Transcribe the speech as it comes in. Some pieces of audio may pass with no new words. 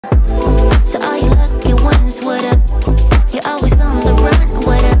ones, what up? You're always on the run,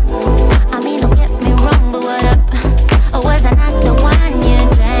 what up? I mean, don't get me wrong, but what up? Or was I not the one you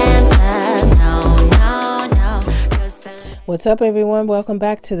dreamt of? No. What's up, everyone? Welcome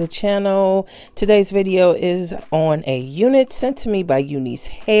back to the channel. Today's video is on a unit sent to me by Unice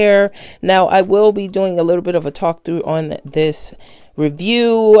Hair. Now, I will be doing a little bit of a talk through on this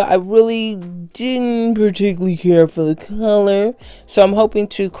review. I really didn't particularly care for the color, so I'm hoping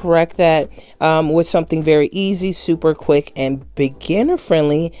to correct that with something very easy, super quick, and beginner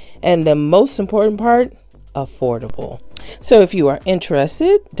friendly, and the most important part, affordable. So if you are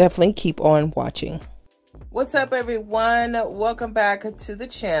interested, definitely keep on watching. What's up, everyone? Welcome back to the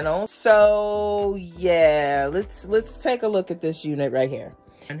channel. So yeah, let's take a look at this unit right here.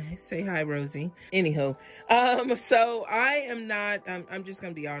 And say hi, Rosie. Anywho, so I am not, I'm just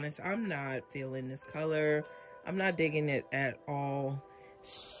gonna be honest, I'm not feeling this color. I'm not digging it at all.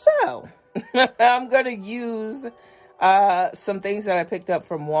 So I'm gonna use some things that I picked up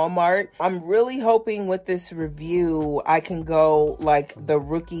from Walmart. I'm really hoping with this review I can go like the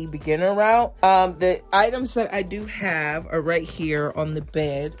rookie beginner route. The items that I do have are right here on the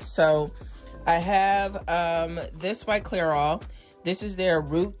bed. So I have this by Loreal. This is their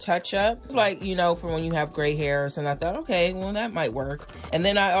root touch-up. It's like, you know, for when you have gray hairs, and I thought, okay, well, that might work. And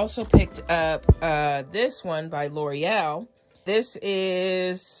then I also picked up this one by Loreal. This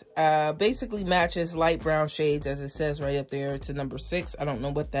is basically matches light brown shades, as it says right up there. It's a number 6. I don't know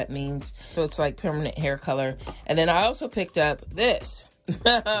what that means. So it's like permanent hair color. And then I also picked up this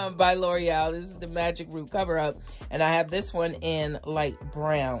by Loreal. This is the Magic Root cover-up. And I have this one in light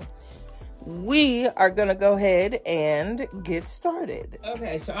brown. We are gonna go ahead and get started.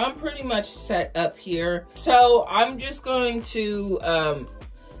 Okay, so I'm pretty much set up here. So I'm just going to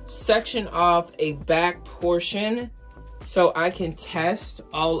section off a back portion so I can test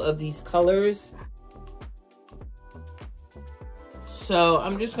all of these colors. So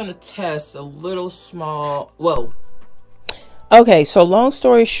I'm just gonna test a little small, whoa. Okay, so long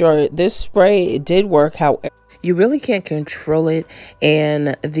story short, this spray did work. However, you really can't control it,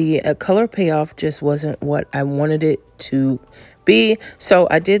 and the color payoff just wasn't what I wanted it to be. So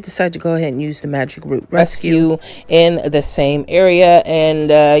I did decide to go ahead and use the Magic Root Rescue in the same area.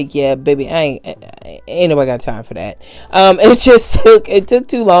 And yeah, baby, ain't nobody got time for that. It took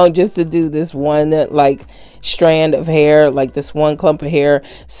too long just to do this one like strand of hair, like this one clump of hair.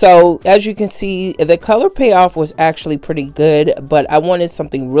 So as you can see, the color payoff was actually pretty good, but I wanted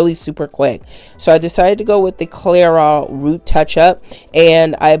something really super quick, so I decided to go with the Loreal root touch up,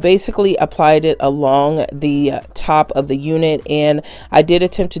 and I basically applied it along the top of the unit, and I did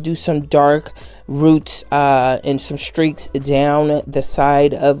attempt to do some dark roots and some streaks down the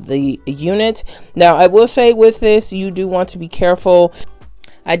side of the unit. Now I will say with this, you do want to be careful.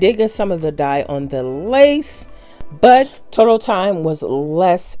 I did get some of the dye on the lace, but total time was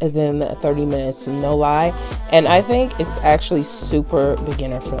less than 30 minutes, no lie. And I think it's actually super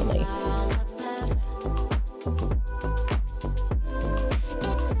beginner friendly.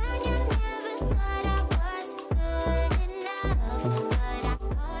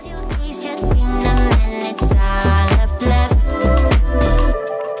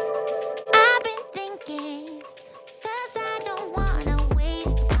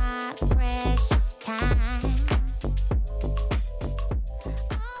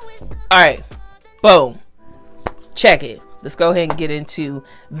 All right, boom, check it. Let's go ahead and get into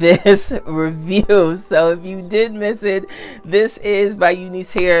this review. So if you did miss it, this is by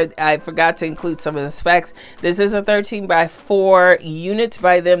Unice Hair. I forgot to include some of the specs. This is a 13x4 units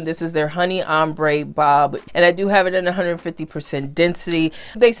by them. This is their Honey Ombre Bob, and I do have it in 150% density.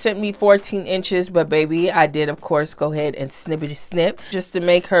 They sent me 14 inches, but baby, I did of course go ahead and snippety snip just to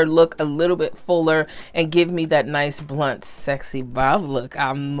make her look a little bit fuller and give me that nice blunt sexy bob look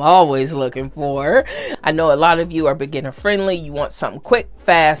I'm always looking for. I know a lot of you are beginner friendly. You want something quick,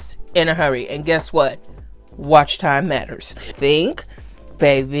 fast, in a hurry, and guess what? Watch time matters. Think,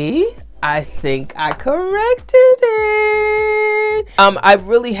 baby, I think I corrected it. I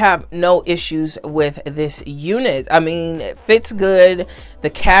really have no issues with this unit. I mean, it fits good. The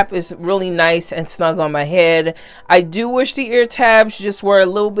cap is really nice and snug on my head. I do wish the ear tabs just were a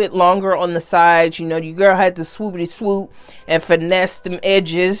little bit longer on the sides. You know, your girl had to swoopity swoop and finesse them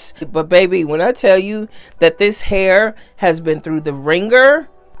edges. But baby, when I tell you that this hair has been through the ringer,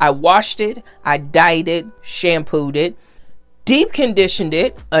 I washed it, I dyed it, shampooed it, deep conditioned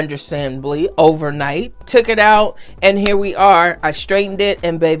it, understandably, overnight, took it out, and here we are. I straightened it,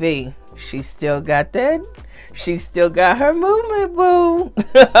 and baby, she still got that. She still got her movement, boo.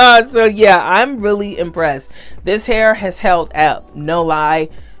 So yeah, I'm really impressed. This hair has held up, no lie.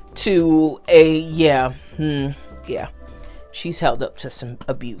 to a, yeah, she's held up to some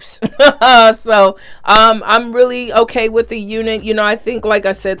abuse. So I'm really okay with the unit. You know, I think, like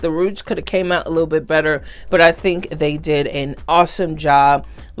I said, the roots could have came out a little bit better, but I think they did an awesome job.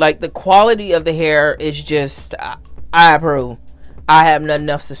 Like, the quality of the hair is just, I approve. I have nothing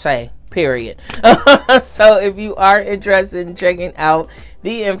else to say, period. So if you are interested in checking out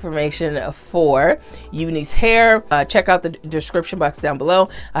the information for Unice Hair, check out the description box down below.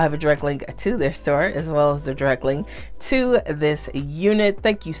 I have a direct link to their store as well as the direct link to this unit.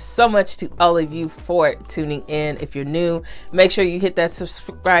 Thank you so much to all of you for tuning in. If you're new, make sure you hit that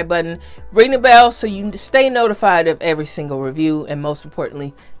subscribe button, ring the bell so you stay notified of every single review, and most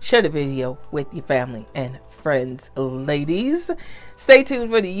importantly, share the video with your family and friends. Ladies, stay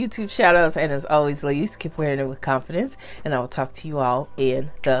tuned for the YouTube shoutouts, and as always, ladies, keep wearing it with confidence, and I will talk to you all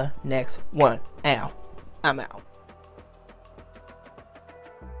in the next one. I'm out.